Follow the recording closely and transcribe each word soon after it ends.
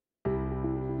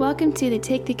Welcome to the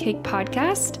Take the Cake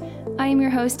podcast. I am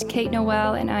your host, Kate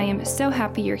Noel, and I am so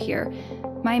happy you're here.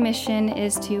 My mission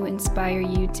is to inspire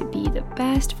you to be the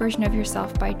best version of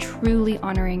yourself by truly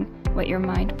honoring what your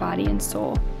mind, body, and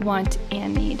soul want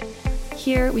and need.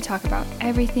 Here, we talk about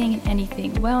everything and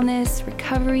anything wellness,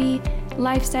 recovery,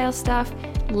 lifestyle stuff,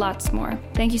 lots more.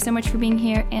 Thank you so much for being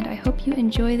here, and I hope you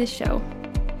enjoy the show.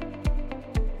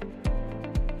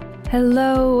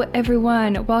 Hello,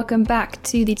 everyone. Welcome back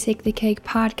to the Take the Cake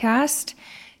podcast.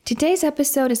 Today's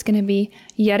episode is going to be,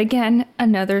 yet again,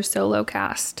 another solo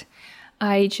cast.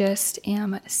 I just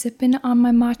am sipping on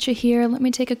my matcha here. Let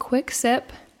me take a quick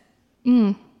sip.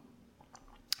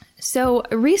 So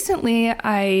recently,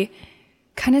 I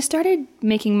kind of started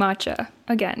making matcha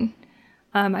again.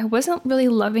 I wasn't really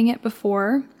loving it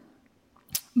before,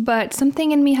 but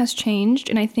something in me has changed,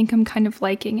 and I think I'm kind of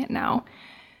liking it now.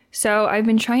 So I've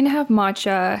been trying to have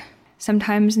matcha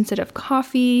sometimes instead of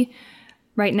coffee.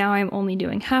 Right now I'm only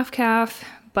doing half calf,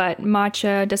 but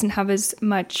matcha doesn't have as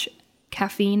much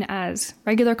caffeine as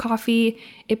regular coffee.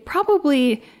 It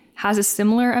probably has a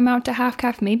similar amount to half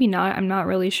calf, maybe not, I'm not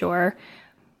really sure.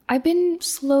 I've been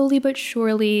slowly but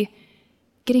surely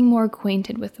getting more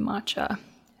acquainted with the matcha.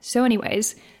 So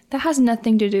anyways, that has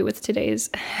nothing to do with today's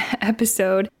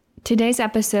episode. Today's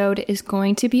episode is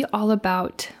going to be all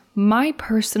about my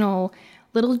personal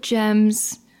little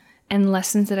gems and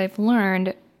lessons that I've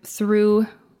learned through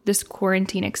this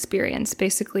quarantine experience.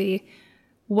 Basically,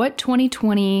 what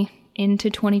 2020 into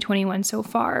 2021 so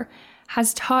far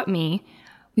has taught me.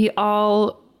 We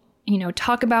all,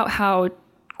 talk about how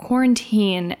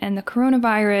quarantine and the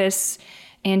coronavirus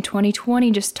and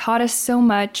 2020 just taught us so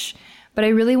much, but I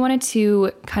really wanted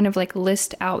to kind of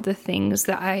list out the things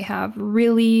that I have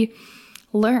really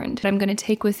learned that I'm going to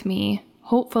take with me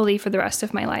hopefully for the rest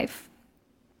of my life.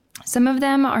 Some of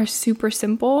them are super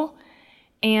simple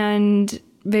and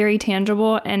very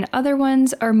tangible, and other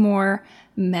ones are more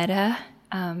meta.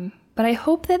 But I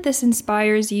hope that this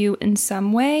inspires you in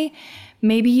some way.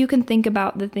 Maybe you can think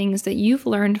about the things that you've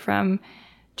learned from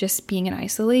just being in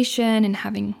isolation and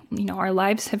having, our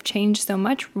lives have changed so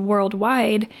much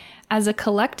worldwide as a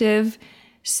collective.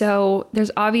 So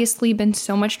there's obviously been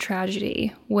so much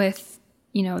tragedy with,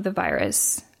 the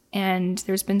virus. And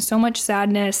there's been so much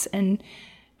sadness and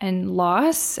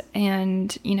loss.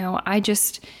 And,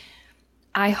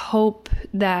 I hope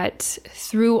that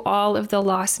through all of the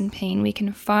loss and pain, we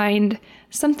can find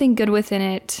something good within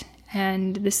it.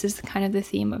 And this is kind of the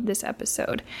theme of this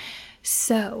episode.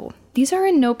 So these are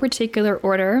in no particular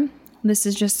order. This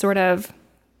is just sort of,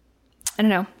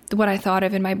 what I thought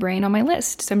of in my brain on my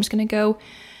list. So I'm just going to go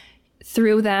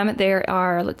through them. There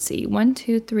are, 1,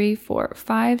 2, 3, 4,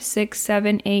 5, 6,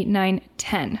 7, 8, 9,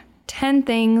 10. 10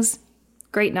 things.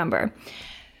 Great number.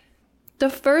 The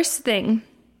first thing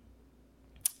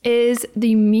is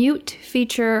the mute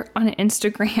feature on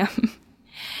Instagram.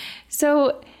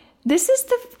 So this is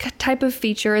the type of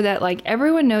feature that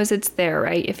everyone knows it's there,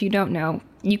 right? If you don't know,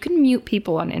 you can mute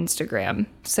people on Instagram.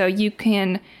 So you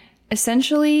can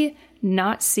essentially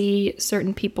not see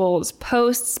certain people's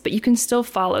posts, but you can still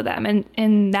follow them.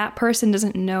 And that person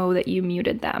doesn't know that you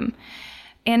muted them.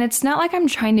 And it's not like I'm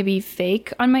trying to be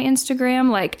fake on my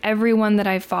Instagram. Everyone that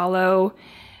I follow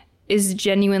is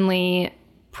genuinely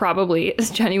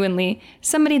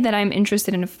somebody that I'm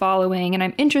interested in following, and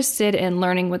I'm interested in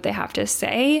learning what they have to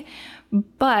say.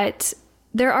 But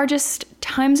there are just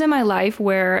times in my life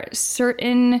where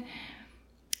certain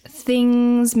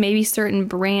things, maybe certain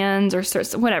brands or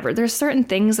whatever, there's certain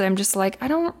things that I'm just I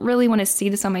don't really want to see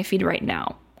this on my feed right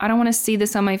now. I don't want to see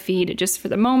this on my feed just for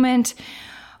the moment.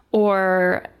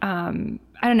 Or, I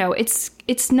don't know.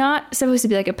 It's not supposed to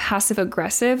be a passive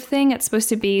aggressive thing. It's supposed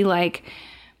to be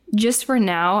just for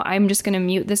now, I'm just going to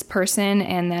mute this person,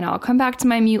 and then I'll come back to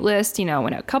my mute list, in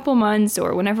a couple months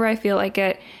or whenever I feel like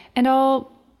it, and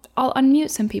I'll unmute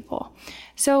some people.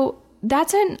 So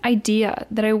that's an idea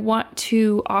that I want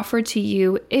to offer to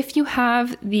you if you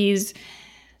have these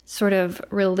sort of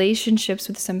relationships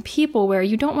with some people where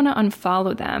you don't want to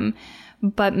unfollow them,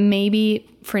 but maybe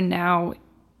for now,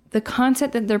 the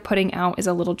content that they're putting out is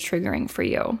a little triggering for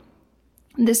you.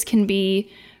 This can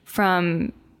be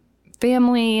from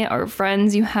family or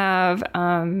friends you have,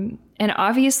 and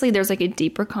obviously there's a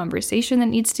deeper conversation that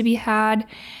needs to be had.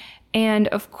 And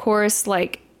of course,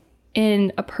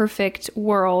 in a perfect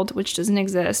world, which doesn't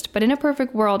exist, but in a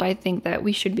perfect world, I think that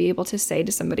we should be able to say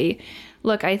to somebody,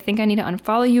 look, I think I need to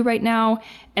unfollow you right now.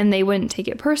 And they wouldn't take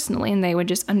it personally, and they would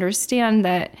just understand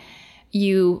that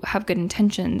you have good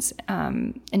intentions,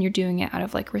 and you're doing it out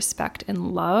of respect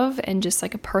and love and just a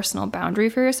personal boundary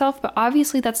for yourself. But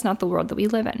obviously that's not the world that we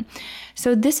live in.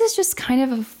 So this is just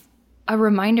kind of a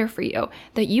reminder for you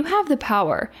that you have the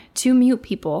power to mute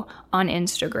people on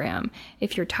Instagram.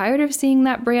 If you're tired of seeing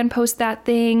that brand post that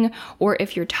thing, or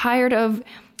if you're tired of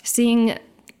seeing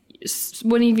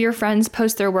one of your friends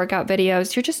post their workout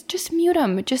videos, you're just mute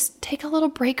them. Just take a little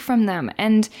break from them.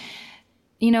 And,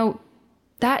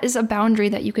 that is a boundary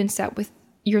that you can set with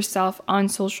yourself on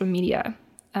social media.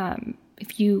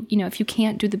 If you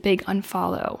can't do the big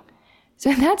unfollow.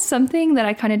 So that's something that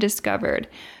I kind of discovered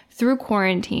through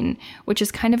quarantine, which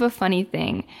is kind of a funny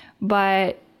thing,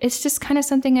 but it's just kind of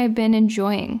something I've been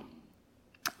enjoying.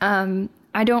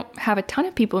 I don't have a ton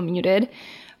of people muted,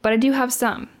 but I do have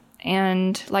some.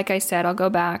 And like I said, I'll go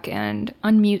back and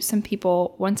unmute some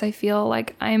people once I feel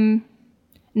like I'm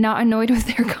not annoyed with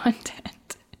their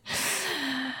content.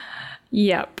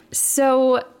 Yep.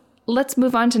 So let's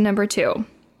move on to number 2.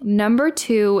 Number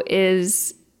 2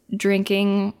 is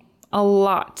drinking a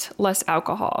lot less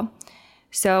alcohol.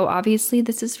 So obviously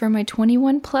this is for my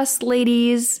 21 plus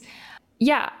ladies.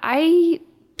 Yeah, I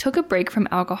took a break from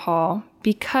alcohol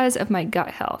because of my gut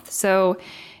health. So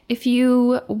if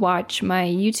you watch my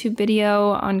YouTube video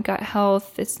on gut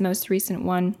health, it's the most recent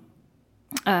one,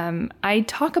 I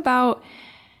talk about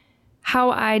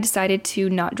how I decided to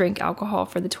not drink alcohol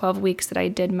for the 12 weeks that I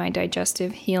did my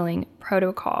digestive healing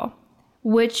protocol,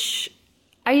 which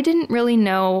I didn't really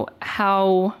know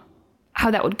how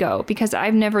that would go because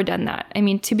I've never done that. I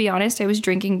mean, to be honest, I was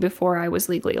drinking before I was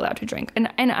legally allowed to drink.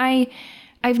 And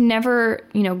I've never,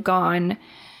 gone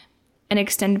an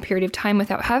extended period of time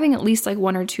without having at least like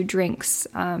 1 or 2 drinks.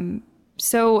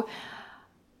 So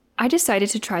I decided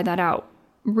to try that out.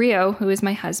 Rio, who is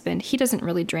my husband, he doesn't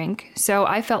really drink. So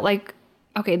I felt like,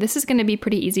 okay, this is going to be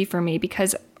pretty easy for me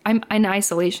because I'm in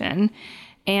isolation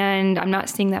and I'm not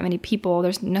seeing that many people.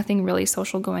 There's nothing really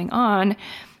social going on.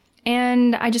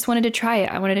 And I just wanted to try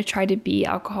it. I wanted to try to be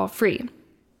alcohol free.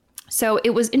 So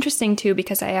it was interesting too,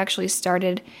 because I actually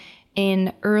started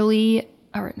in it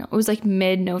was like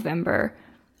mid-November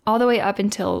all the way up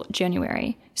until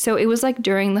January. So it was like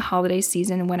during the holiday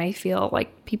season when I feel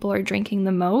like people are drinking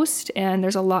the most and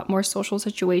there's a lot more social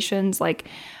situations. Like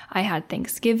I had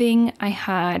Thanksgiving, I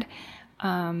had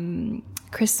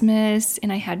Christmas,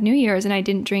 and I had New Year's, and I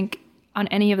didn't drink on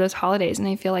any of those holidays. And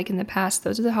I feel like in the past,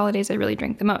 those are the holidays I really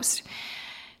drank the most.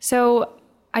 So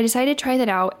I decided to try that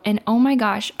out. And oh my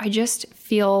gosh, I just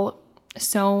feel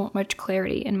so much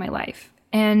clarity in my life.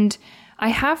 And I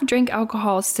have drank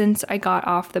alcohol since I got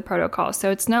off the protocol.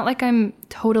 So it's not like I'm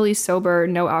totally sober,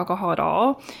 no alcohol at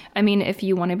all. I mean, if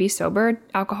you want to be sober,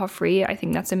 alcohol free, I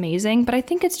think that's amazing. But I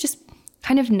think it's just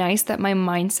kind of nice that my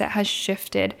mindset has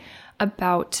shifted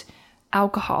about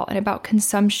alcohol and about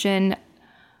consumption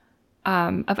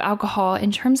of alcohol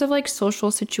in terms of like social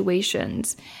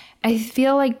situations. I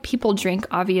feel like people drink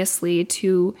obviously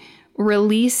to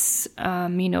release,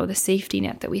 the safety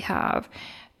net that we have,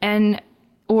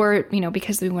 or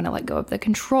because we want to let go of the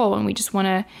control and we just want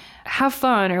to have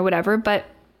fun or whatever. But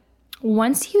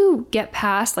once you get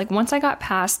past, once I got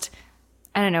past,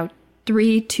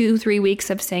 3 weeks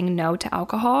of saying no to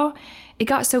alcohol, it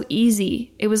got so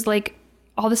easy. It was like,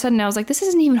 all of a sudden I was like, this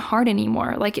isn't even hard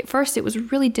anymore. Like at first it was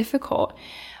really difficult.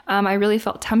 I really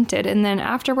felt tempted. And then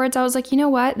afterwards I was like, you know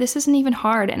what? This isn't even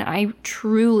hard. And I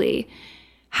truly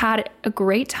had a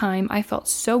great time. I felt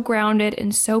so grounded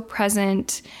and so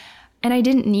present. And I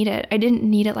didn't need it. I didn't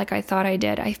need it like I thought I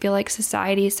did. I feel like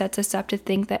society sets us up to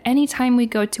think that anytime we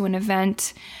go to an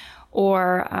event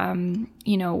or,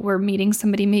 we're meeting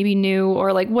somebody maybe new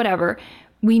or like whatever,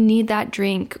 we need that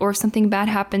drink, or if something bad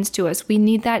happens to us, we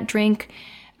need that drink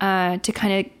to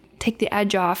kind of take the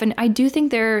edge off. And I do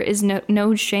think there is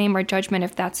no shame or judgment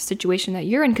if that's the situation that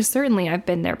you're in, because certainly I've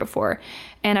been there before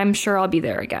and I'm sure I'll be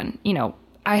there again.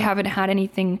 I haven't had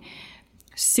anything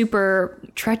super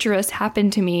treacherous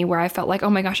happen to me where I felt like, oh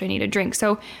my gosh, I need a drink.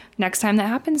 So next time that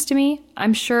happens to me,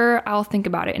 I'm sure I'll think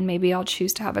about it and maybe I'll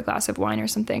choose to have a glass of wine or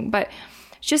something. But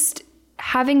just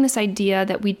having this idea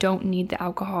that we don't need the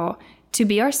alcohol to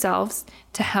be ourselves,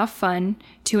 to have fun,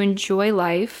 to enjoy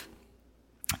life.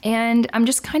 And I'm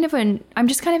just kind of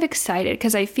excited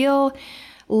because I feel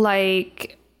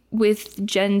like with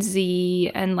Gen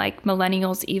Z and like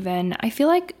millennials even, I feel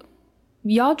like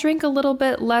y'all drink a little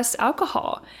bit less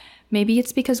alcohol. Maybe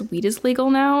it's because weed is legal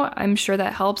now. I'm sure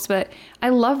that helps, but I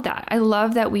love that. I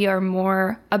love that we are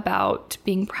more about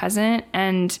being present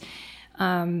and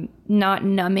not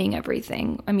numbing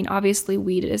everything. I mean, obviously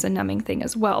weed is a numbing thing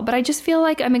as well, but I just feel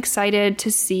like I'm excited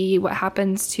to see what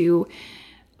happens to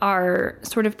our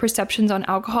sort of perceptions on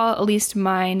alcohol. At least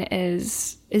mine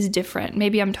is different.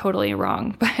 Maybe I'm totally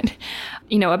wrong, but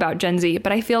about Gen Z,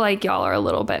 but I feel like y'all are a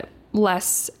little bit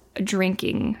less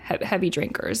drinking, heavy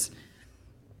drinkers.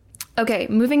 Okay,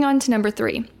 moving on to number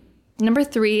 3. Number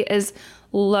 3 is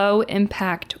low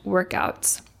impact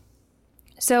workouts.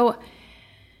 So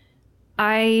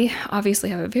I obviously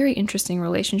have a very interesting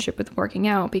relationship with working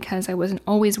out because I wasn't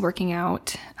always working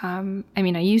out. I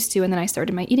used to, and then I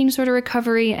started my eating disorder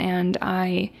recovery and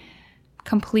I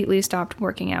completely stopped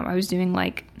working out. I was doing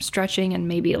like stretching and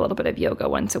maybe a little bit of yoga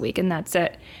once a week, and that's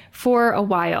it for a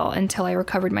while until I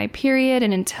recovered my period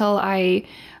and until I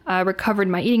recovered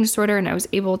my eating disorder and I was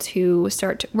able to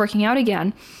start working out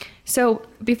again. So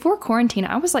before quarantine,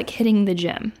 I was like hitting the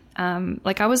gym.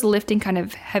 I was lifting kind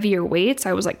of heavier weights.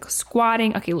 I was like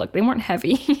squatting. Okay, look, they weren't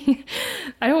heavy.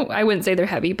 I wouldn't say they're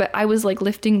heavy, but I was like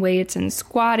lifting weights and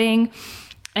squatting.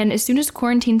 And as soon as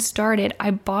quarantine started,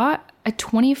 I bought a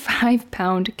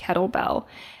 25-pound kettlebell.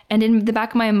 And in the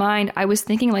back of my mind, I was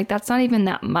thinking like, that's not even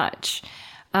that much.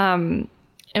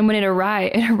 And when it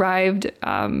arrived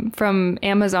from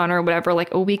Amazon or whatever,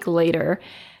 like a week later,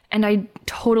 and I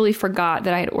totally forgot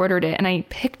that I had ordered it. And I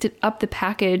picked up the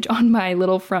package on my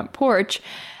little front porch.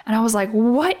 And I was like,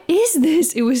 what is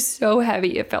this? It was so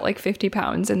heavy. It felt like 50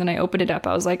 pounds. And then I opened it up.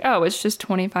 I was like, oh, it's just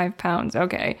 25 pounds.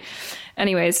 Okay.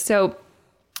 Anyways, so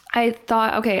I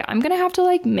thought, okay, I'm going to have to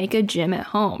like make a gym at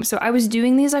home. So I was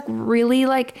doing these like really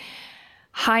like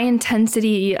high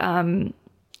intensity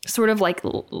sort of like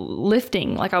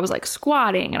lifting, like I was like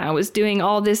squatting and I was doing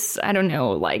all this, I don't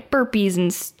know, like burpees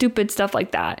and stupid stuff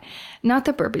like that. Not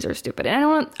that burpees are stupid.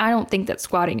 And I don't think that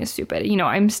squatting is stupid. You know,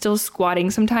 I'm still squatting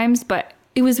sometimes, but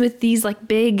it was with these like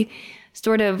big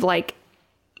sort of like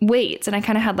weights. And I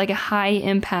kind of had like a high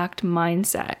impact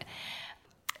mindset.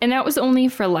 And that was only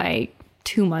for like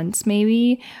 2 months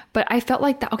maybe. But I felt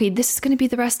like that, okay, this is going to be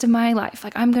the rest of my life.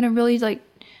 Like I'm going to really like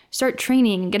start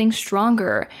training and getting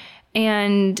stronger.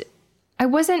 And I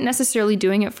wasn't necessarily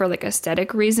doing it for like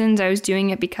aesthetic reasons. I was doing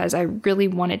it because I really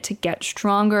wanted to get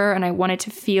stronger and I wanted to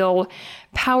feel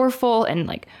powerful. And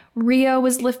like Rio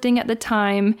was lifting at the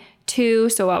time too.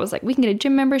 So I was like, we can get a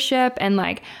gym membership and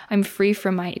like I'm free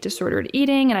from my disordered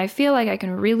eating. And I feel like I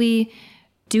can really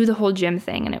do the whole gym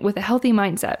thing and with a healthy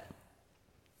mindset.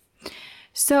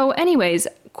 So anyways,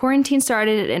 quarantine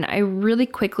started and I really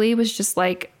quickly was just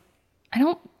like, I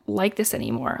don't like this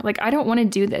anymore. Like, I don't want to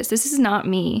do this. This is not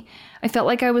me. I felt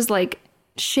like I was like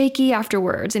shaky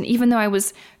afterwards. And even though I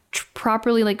was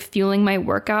properly like fueling my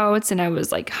workouts and I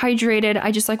was like hydrated,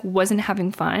 I just like wasn't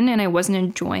having fun and I wasn't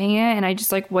enjoying it. And I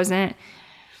just like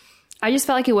I just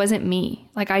felt like it wasn't me.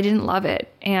 Like I didn't love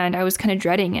it and I was kind of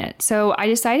dreading it. So I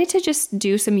decided to just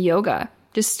do some yoga,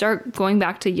 just start going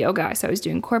back to yoga. So I was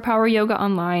doing core power yoga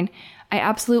online. I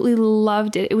absolutely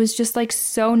loved it. It was just like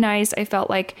so nice. I felt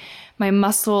like my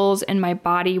muscles and my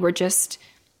body were just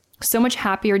so much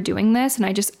happier doing this. And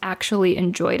I just actually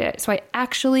enjoyed it. So I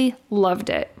actually loved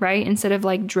it, right? Instead of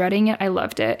like dreading it, I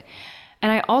loved it.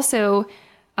 And I also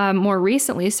more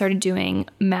recently started doing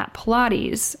mat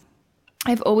Pilates.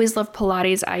 I've always loved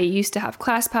Pilates. I used to have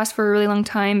ClassPass for a really long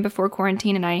time before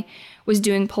quarantine and I was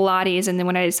doing Pilates. And then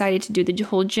when I decided to do the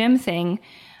whole gym thing,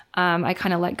 I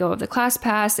kind of let go of the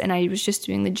ClassPass and I was just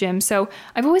doing the gym. So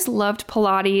I've always loved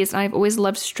Pilates and I've always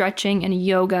loved stretching and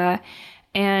yoga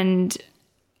and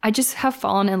I just have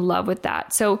fallen in love with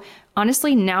that. So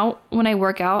honestly, now when I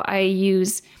work out, I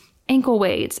use ankle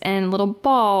weights and little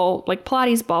ball, like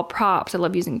Pilates ball props. I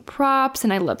love using props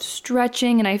and I love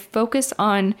stretching and I focus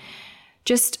on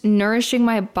just nourishing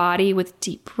my body with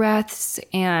deep breaths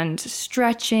and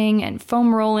stretching and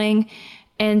foam rolling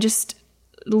and just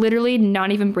literally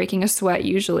not even breaking a sweat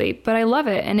usually, but I love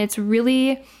it. And it's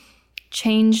really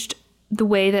changed the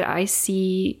way that I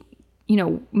see,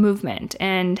 movement,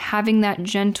 and having that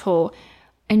gentle,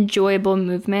 enjoyable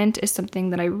movement is something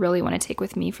that I really want to take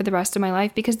with me for the rest of my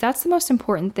life because that's the most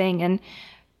important thing. And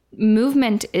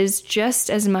movement is just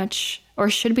as much, or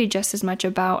should be just as much,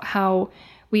 about how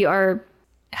we are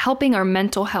helping our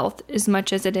mental health as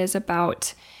much as it is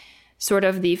about sort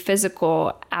of the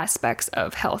physical aspects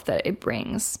of health that it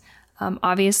brings.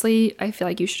 Obviously, I feel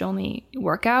like you should only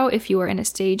work out if you are in a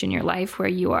stage in your life where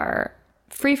you are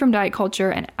free from diet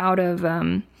culture and out of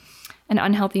an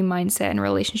unhealthy mindset and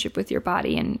relationship with your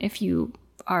body, and if you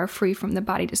are free from the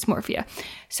body dysmorphia.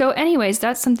 So anyways,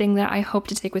 that's something that I hope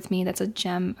to take with me. That's a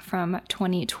gem from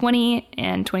 2020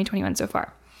 and 2021 so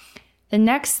far. The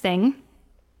next thing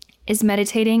is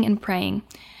meditating and praying.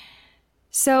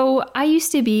 So I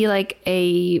used to be like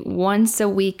a once a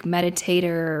week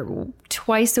meditator,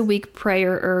 twice a week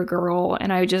prayer girl,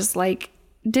 and I just like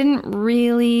didn't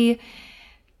really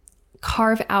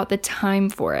carve out the time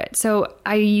for it. So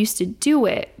I used to do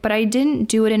it, but I didn't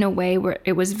do it in a way where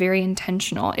it was very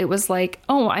intentional. It was like,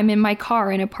 oh, I'm in my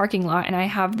car in a parking lot and I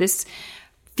have this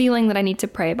feeling that I need to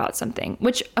pray about something,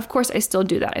 which of course I still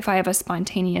do that. If I have a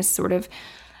spontaneous sort of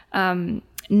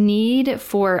need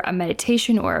for a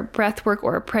meditation or a breath work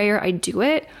or a prayer, I do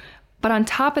it. But on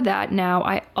top of that, now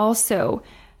I also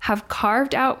have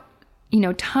carved out,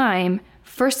 time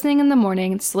first thing in the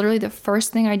morning. It's literally the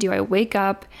first thing I do. I wake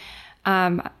up.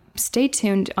 Stay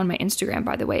tuned on my Instagram,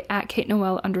 by the way, at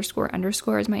 @KateNoel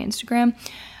 __ is my Instagram,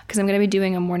 because I'm going to be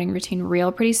doing a morning routine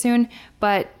reel pretty soon.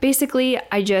 But basically,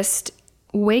 I just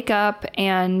wake up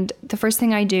and the first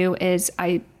thing I do is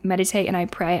I meditate and I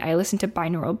pray. I listen to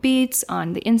binaural beats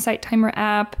on the Insight Timer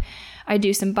app. I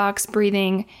do some box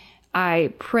breathing.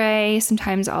 I pray.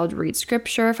 Sometimes I'll read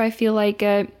scripture if I feel like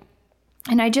it.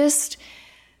 And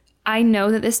I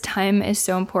know that this time is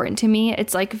so important to me.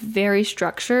 It's like very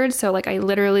structured. So like I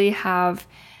literally have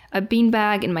a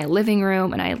beanbag in my living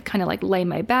room and I kind of like lay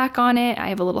my back on it. I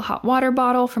have a little hot water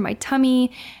bottle for my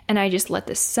tummy and I just let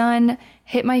the sun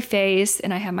hit my face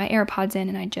and I have my AirPods in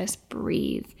and I just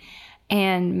breathe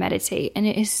and meditate. And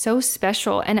it is so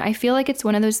special. And I feel like it's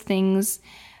one of those things,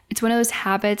 it's one of those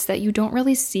habits that you don't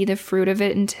really see the fruit of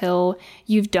it until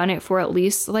you've done it for at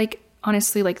least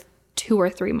honestly 2 or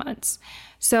 3 months.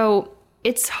 So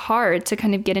it's hard to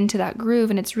kind of get into that groove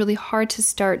and it's really hard to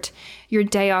start your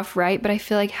day off right. But I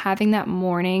feel like having that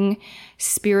morning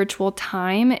spiritual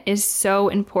time is so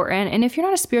important. And if you're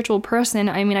not a spiritual person,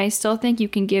 I still think you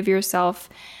can give yourself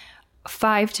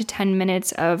 5 to 10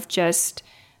 minutes of just,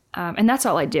 and that's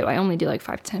all I do. I only do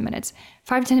 5 to 10 minutes,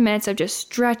 5 to 10 minutes of just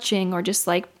stretching or just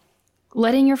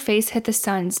letting your face hit the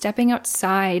sun, stepping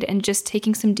outside and just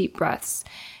taking some deep breaths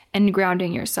and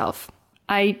grounding yourself.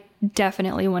 I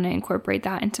definitely want to incorporate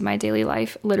that into my daily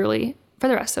life, literally for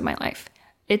the rest of my life.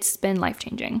 It's been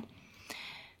life-changing.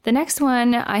 The next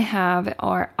one I have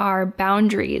are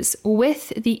boundaries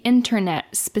with the internet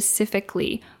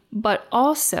specifically, but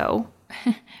also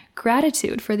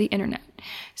gratitude for the internet.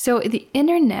 So the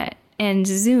internet and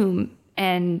Zoom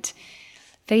and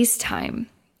FaceTime,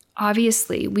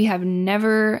 obviously we have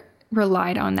never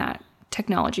relied on that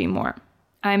technology more.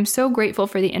 I'm so grateful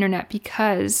for the internet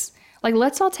because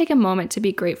let's all take a moment to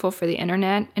be grateful for the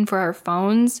internet and for our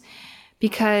phones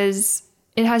because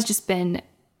it has just been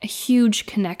a huge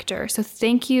connector. So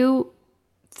thank you,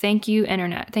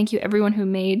 internet. Thank you, everyone who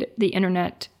made the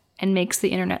internet and makes the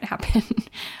internet happen,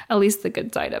 at least the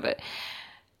good side of it.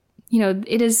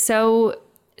 It is so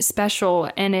special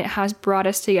and it has brought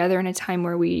us together in a time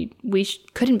where we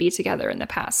couldn't be together in the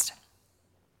past.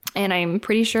 And I'm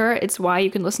pretty sure it's why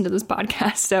you can listen to this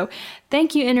podcast. So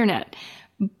thank you, internet.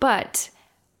 But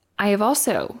I have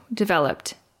also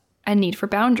developed a need for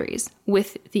boundaries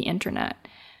with the internet.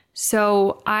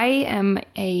 So I am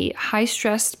a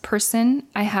high-stressed person.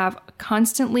 I have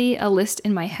constantly a list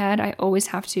in my head. I always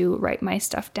have to write my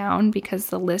stuff down because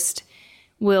the list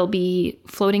will be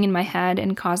floating in my head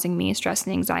and causing me stress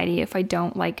and anxiety if I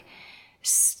don't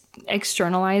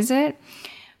externalize it.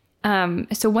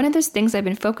 So one of those things I've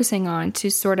been focusing on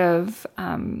to sort of,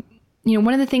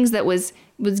 one of the things that was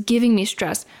giving me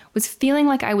stress was feeling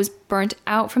like I was burnt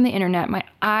out from the internet. My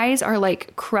eyes are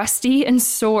crusty and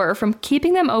sore from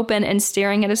keeping them open and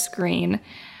staring at a screen.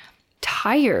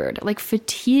 Tired,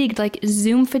 fatigued,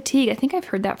 Zoom fatigue. I think I've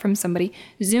heard that from somebody.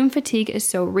 Zoom fatigue is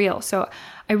so real. So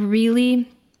I really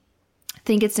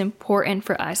think it's important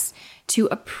for us to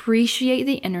appreciate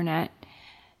the internet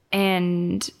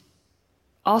and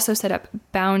also set up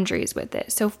boundaries with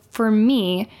it. So for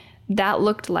me, that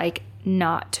looked like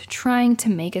not trying to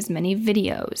make as many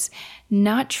videos,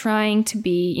 not trying to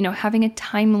be, having a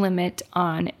time limit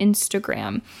on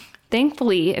Instagram.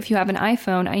 Thankfully, if you have an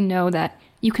iPhone, I know that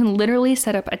you can literally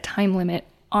set up a time limit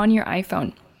on your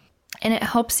iPhone, and it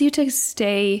helps you to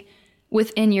stay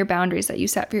within your boundaries that you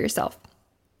set for yourself.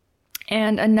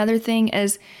 And another thing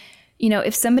is,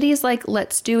 if somebody is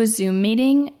let's do a Zoom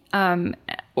meeting,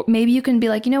 maybe you can be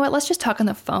you know what, let's just talk on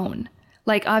the phone.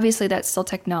 Obviously that's still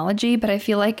technology, but I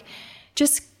feel like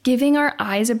just giving our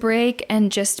eyes a break and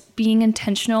just being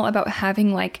intentional about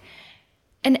having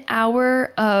an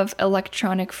hour of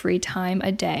electronic free time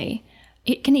a day.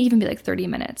 It can even be 30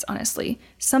 minutes, honestly.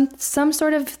 Some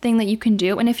sort of thing that you can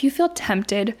do. And if you feel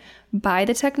tempted by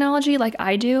the technology like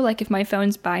I do, if my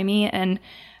phone's by me and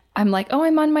I'm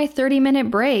I'm on my 30-minute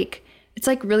break, it's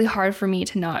really hard for me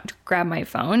to not grab my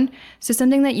phone. So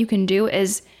something that you can do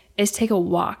is take a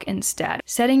walk instead.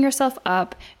 Setting yourself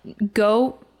up,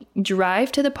 go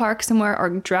drive to the park somewhere or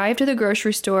drive to the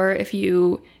grocery store if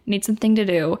you need something to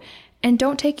do, and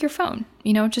don't take your phone.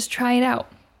 Just try it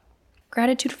out.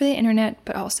 Gratitude for the internet,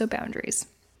 but also boundaries.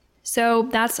 So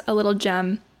that's a little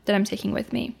gem that I'm taking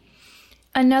with me.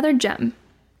 Another gem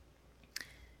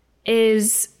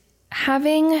is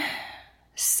having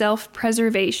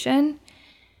self-preservation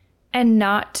and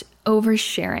not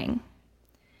oversharing.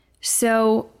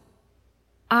 So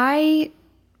I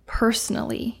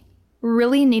personally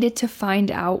really needed to find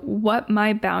out what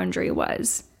my boundary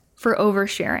was for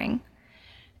oversharing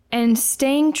and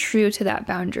staying true to that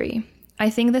boundary. I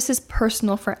think this is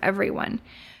personal for everyone.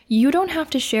 You don't have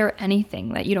to share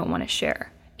anything that you don't want to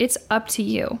share. It's up to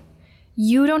you.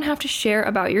 You don't have to share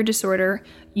about your disorder.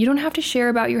 You don't have to share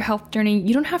about your health journey.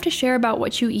 You don't have to share about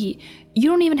what you eat. You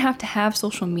don't even have to have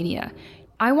social media.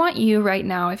 I want you right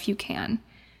now, if you can,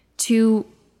 to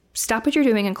stop what you're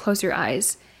doing and close your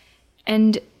eyes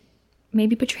and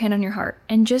maybe put your hand on your heart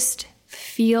and just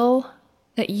feel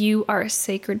that you are a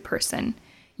sacred person.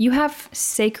 You have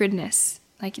sacredness.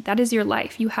 Like, that is your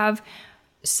life. You have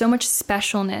so much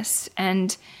specialness,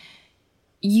 and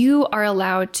you are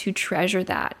allowed to treasure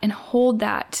that and hold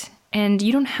that, and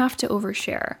you don't have to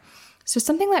overshare. So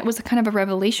something that was kind of a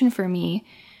revelation for me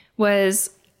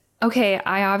was, okay,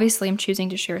 I obviously am choosing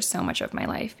to share so much of my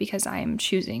life because I am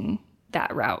choosing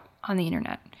that route on the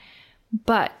internet.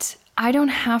 But I don't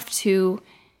have to,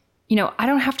 I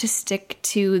don't have to stick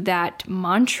to that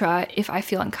mantra if I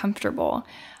feel uncomfortable.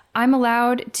 I'm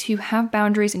allowed to have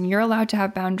boundaries, and you're allowed to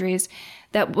have boundaries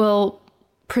that will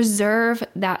preserve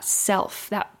that self,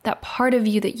 that part of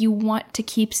you that you want to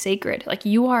keep sacred. Like,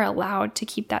 you are allowed to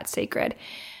keep that sacred.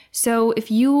 So if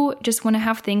you just want to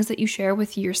have things that you share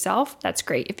with yourself, that's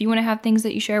great. If you want to have things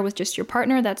that you share with just your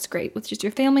partner, that's great. With just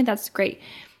your family, that's great.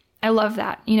 I love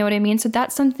that. You know what I mean? So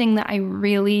that's something that I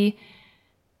really,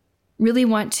 really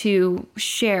want to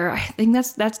share. I think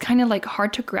that's kind of like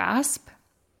hard to grasp,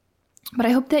 but I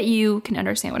hope that you can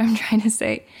understand what I'm trying to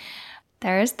say.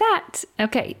 There's that.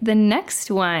 Okay, the next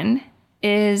one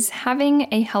is having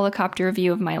a helicopter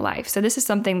view of my life. So this is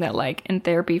something that, like, in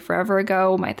therapy forever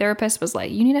ago, my therapist was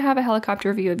like, you need to have a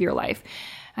helicopter view of your life.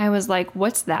 I was like,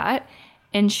 what's that?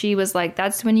 And she was like,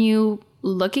 that's when you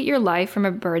look at your life from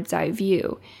a bird's eye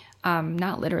view.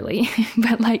 Not literally,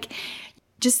 but like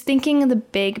just thinking the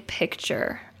big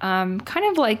picture. Kind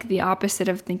of like the opposite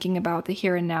of thinking about the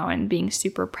here and now and being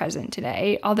super present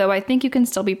today. Although I think you can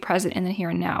still be present in the here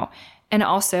and now and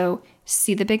also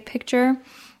see the big picture.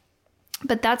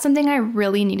 But that's something I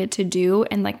really needed to do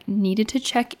and like needed to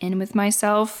check in with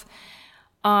myself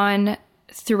on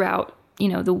throughout,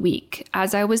 the week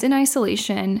as I was in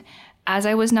isolation, as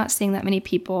I was not seeing that many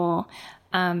people.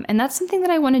 And that's something that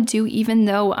I want to do, even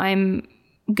though I'm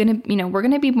going to, we're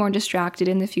going to be more distracted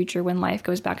in the future when life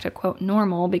goes back to quote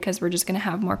normal, because we're just going to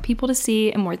have more people to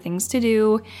see and more things to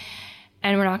do.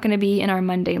 And we're not going to be in our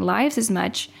mundane lives as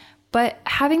much. But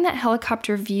having that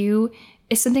helicopter view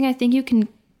is something I think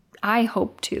I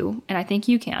hope to, and I think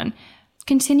you can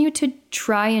continue to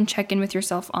try and check in with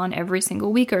yourself on every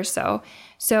single week or so.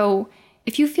 So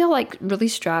if you feel like really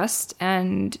stressed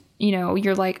and,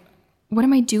 you're like, what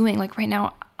am I doing? Like right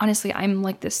now, honestly, I'm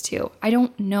like this too. I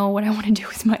don't know what I want to do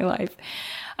with my life.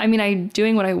 I mean, I'm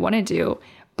doing what I want to do,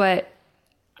 but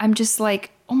I'm just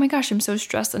like, oh my gosh, I'm so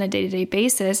stressed on a day-to-day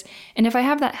basis. And if I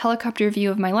have that helicopter view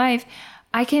of my life,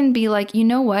 I can be like, you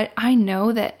know what? I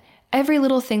know that every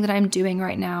little thing that I'm doing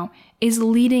right now is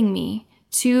leading me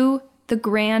to the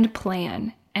grand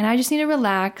plan. And I just need to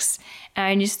relax, and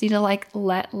I just need to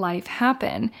let life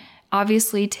happen.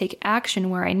 Obviously, take action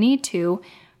where I need to,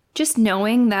 just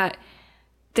knowing that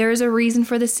there's a reason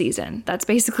for the season. That's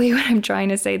basically what I'm trying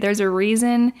to say. There's a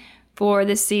reason for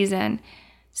the season.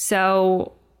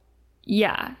 So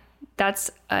yeah, that's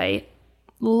a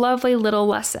lovely little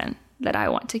lesson that I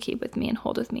want to keep with me and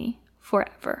hold with me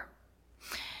forever.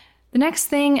 The next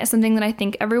thing is something that I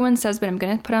think everyone says, but I'm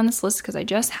going to put on this list because I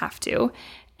just have to.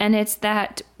 And it's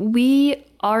that we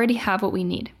already have what we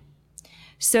need.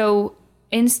 So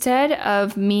instead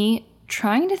of me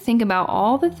trying to think about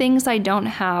all the things I don't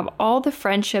have, all the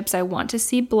friendships I want to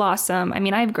see blossom. I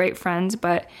mean, I have great friends,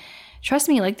 but trust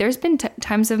me, like there's been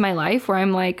times of my life where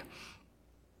I'm like,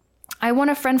 I want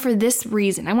a friend for this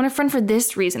reason. I want a friend for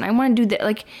this reason. I want to do that.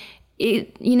 Like,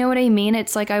 you know what I mean?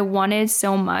 It's like I wanted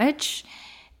so much,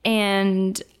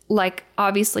 and like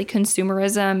obviously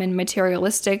consumerism and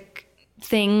materialistic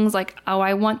things like, oh,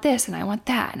 I want this and I want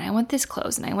that and I want this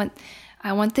clothes and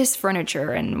I want this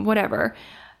furniture and whatever.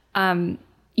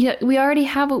 We already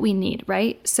have what we need,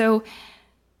 right? So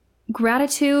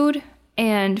gratitude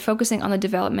and focusing on the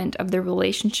development of the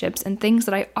relationships and things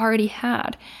that I already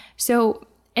had. So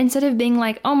instead of being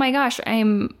like, oh my gosh,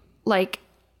 I'm like,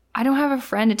 I don't have a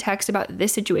friend to text about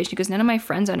this situation because none of my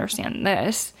friends understand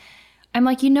this. I'm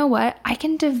like, you know what? I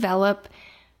can develop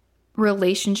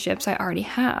relationships I already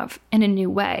have in a new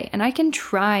way. And I can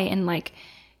try and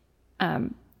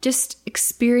just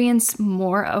experience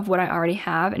more of what I already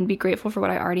have and be grateful for what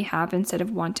I already have instead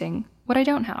of wanting what I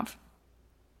don't have.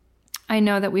 I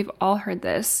know that we've all heard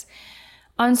this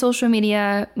on social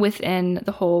media within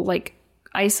the whole like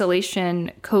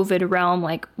isolation COVID realm,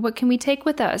 like what can we take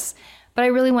with us? But I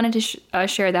really wanted to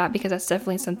share that because that's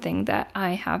definitely something that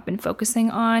I have been focusing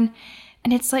on.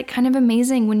 And it's like kind of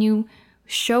amazing when you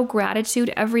show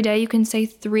gratitude every day. You can say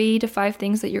 3 to 5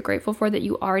 things that you're grateful for that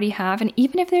you already have. And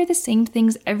even if they're the same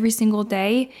things every single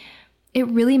day, it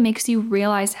really makes you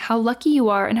realize how lucky you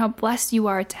are and how blessed you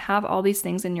are to have all these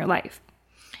things in your life.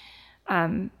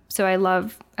 So I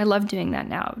love doing that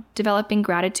now, developing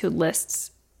gratitude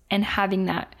lists and having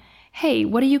that. Hey,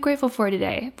 what are you grateful for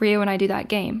today? Rio and I do that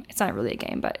game. It's not really a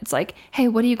game, but it's like, hey,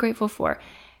 what are you grateful for?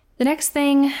 The next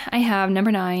thing I have,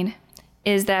 number 9,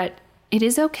 is that it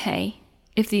is okay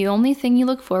if the only thing you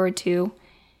look forward to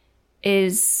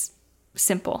is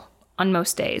simple on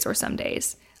most days or some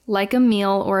days, like a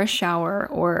meal or a shower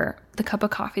or the cup of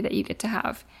coffee that you get to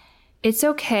have. It's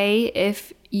okay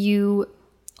if you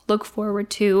look forward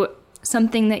to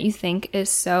something that you think is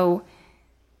so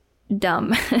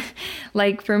dumb.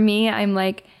 Like for me, I'm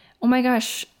like, oh my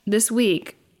gosh, this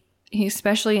week,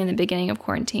 especially in the beginning of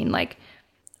quarantine, like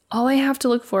all I have to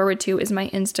look forward to is my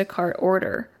Instacart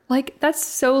order. Like that's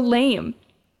so lame.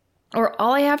 Or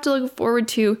all I have to look forward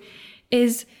to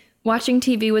is watching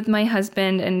TV with my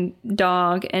husband and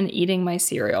dog and eating my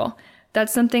cereal.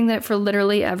 That's something that for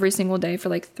literally every single day for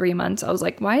like 3 months, I was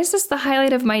like, why is this the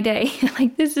highlight of my day?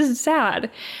 Like, this is sad.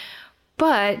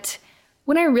 But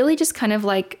when I really just kind of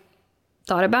like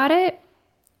thought about it,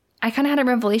 I kind of had a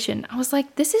revelation. I was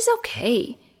like, this is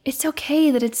okay. It's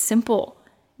okay that it's simple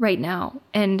right now.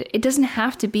 And it doesn't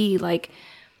have to be like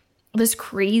this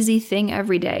crazy thing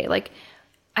every day. Like,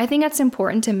 I think that's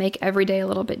important to make every day a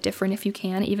little bit different if you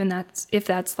can, even if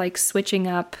that's like switching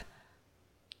up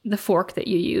the fork that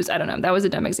you use. I don't know. That was a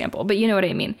dumb example, but you know what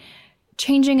I mean.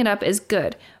 Changing it up is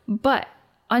good. But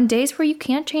on days where you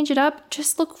can't change it up,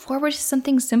 just look forward to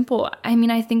something simple. I mean,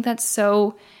 I think that's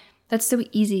so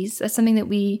easy. That's something that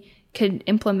we could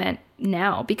implement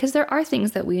now because there are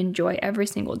things that we enjoy every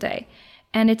single day.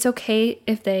 And it's okay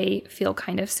if they feel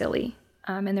kind of silly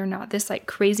and they're not this like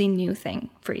crazy new thing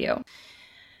for you.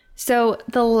 So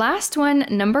the last one,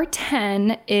 number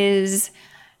 10, is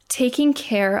taking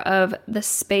care of the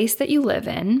space that you live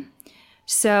in.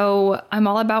 So I'm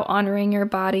all about honoring your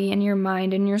body and your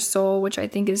mind and your soul, which I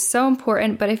think is so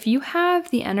important. But if you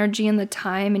have the energy and the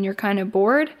time and you're kind of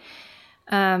bored,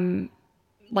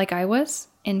 like I was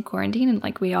in quarantine and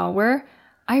like we all were,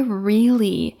 I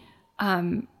really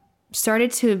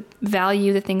started to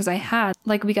value the things I had.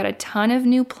 Like we got a ton of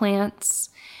new plants.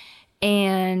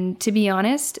 And to be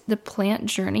honest, the plant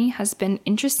journey has been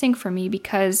interesting for me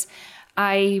because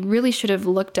I really should have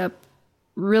looked up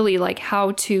really like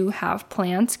how to have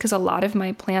plants because a lot of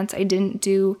my plants, I didn't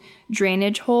do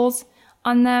drainage holes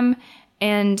on them.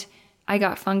 And I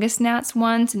got fungus gnats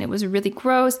once and it was really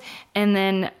gross. And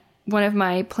then one of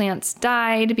my plants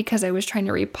died because I was trying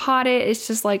to repot it. It's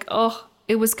just like, oh,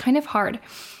 it was kind of hard.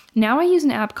 Now I use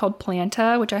an app called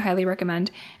Planta, which I highly recommend.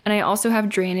 And I also have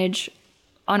drainage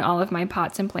on all of my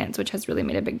pots and plants, which has really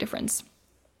made a big difference.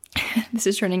 This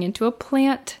is turning into a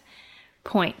plant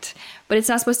point, but it's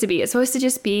not supposed to be. It's supposed to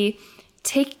just be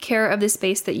take care of the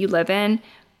space that you live in,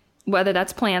 whether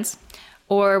that's plants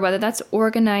or whether that's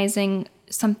organizing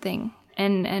something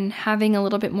and having a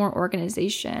little bit more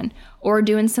organization or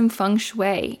doing some feng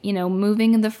shui,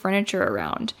 moving the furniture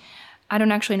around. I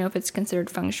don't actually know if it's considered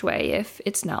feng shui if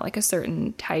it's not like a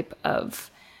certain type of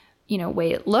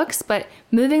way it looks, but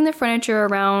moving the furniture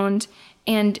around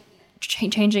and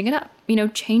changing it up,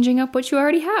 changing up what you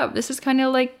already have. This is kind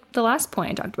of like the last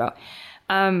point I talked about.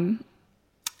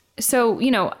 So,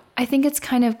 I think it's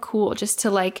kind of cool just to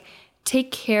like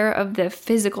take care of the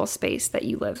physical space that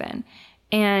you live in.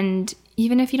 And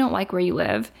even if you don't like where you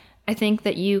live, I think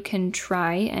that you can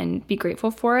try and be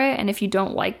grateful for it. And if you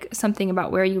don't like something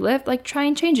about where you live, like try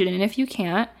and change it. And if you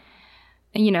can't,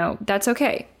 that's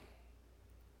okay.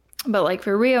 But like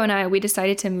for Rio and I, we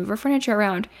decided to move our furniture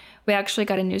around. We actually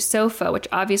got a new sofa, which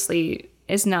obviously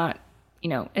is not,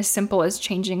 as simple as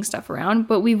changing stuff around,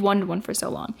 but we've wanted one for so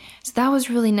long. So that was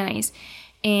really nice.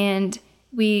 And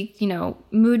we,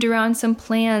 moved around some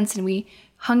plants and we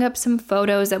hung up some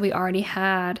photos that we already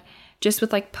had just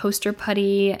with like poster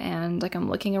putty. And like I'm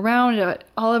looking around at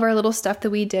all of our little stuff that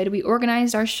we did. We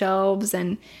organized our shelves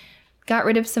and got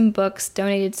rid of some books,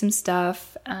 donated some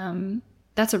stuff.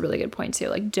 That's a really good point too,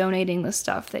 like donating the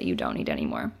stuff that you don't need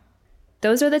anymore.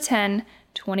 Those are the 10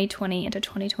 2020 into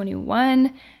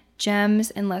 2021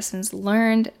 gems and lessons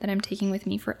learned that I'm taking with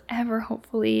me forever,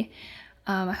 hopefully.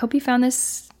 I hope you found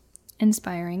this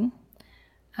inspiring.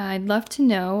 I'd love to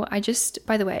know.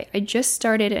 By the way, I just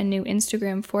started a new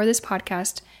Instagram for this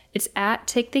podcast. It's at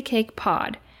Take the Cake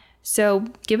Pod. So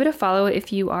give it a follow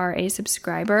if you are a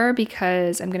subscriber,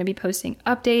 because I'm going to be posting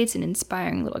updates and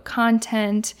inspiring little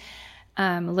content,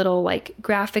 little like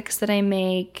graphics that I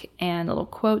make and little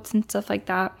quotes and stuff like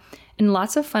that, and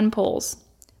lots of fun polls.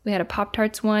 We had a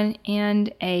Pop-Tarts one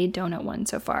and a donut one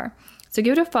so far. So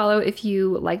give it a follow if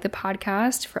you like the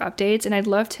podcast for updates. And I'd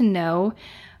love to know,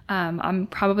 I'm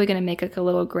probably going to make like a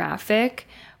little graphic,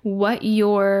 what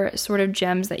your sort of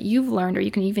gems that you've learned, or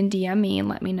you can even DM me and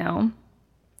let me know.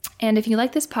 And if you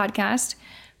like this podcast,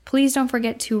 please don't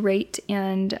forget to rate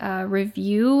and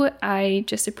review. I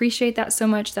just appreciate that so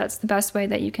much. That's the best way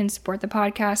that you can support the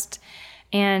podcast.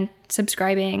 And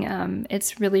subscribing,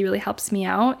 it's really, really helps me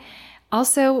out.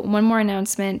 Also, one more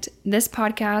announcement. This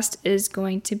podcast is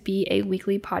going to be a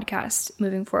weekly podcast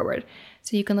moving forward.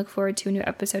 So you can look forward to a new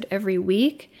episode every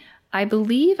week. I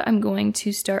believe I'm going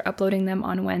to start uploading them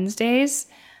on Wednesdays.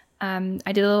 I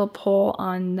did a little poll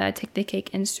on the Take the Cake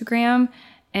Instagram,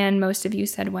 and most of you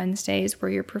said Wednesdays were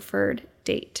your preferred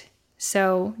day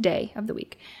of the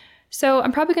week. So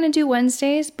I'm probably going to do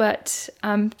Wednesdays, but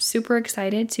I'm super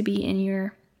excited to be in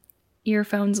your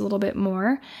earphones a little bit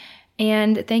more.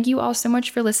 And thank you all so much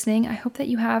for listening. I hope that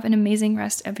you have an amazing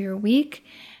rest of your week,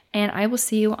 and I will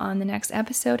see you on the next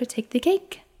episode of Take the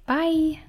Cake. Bye.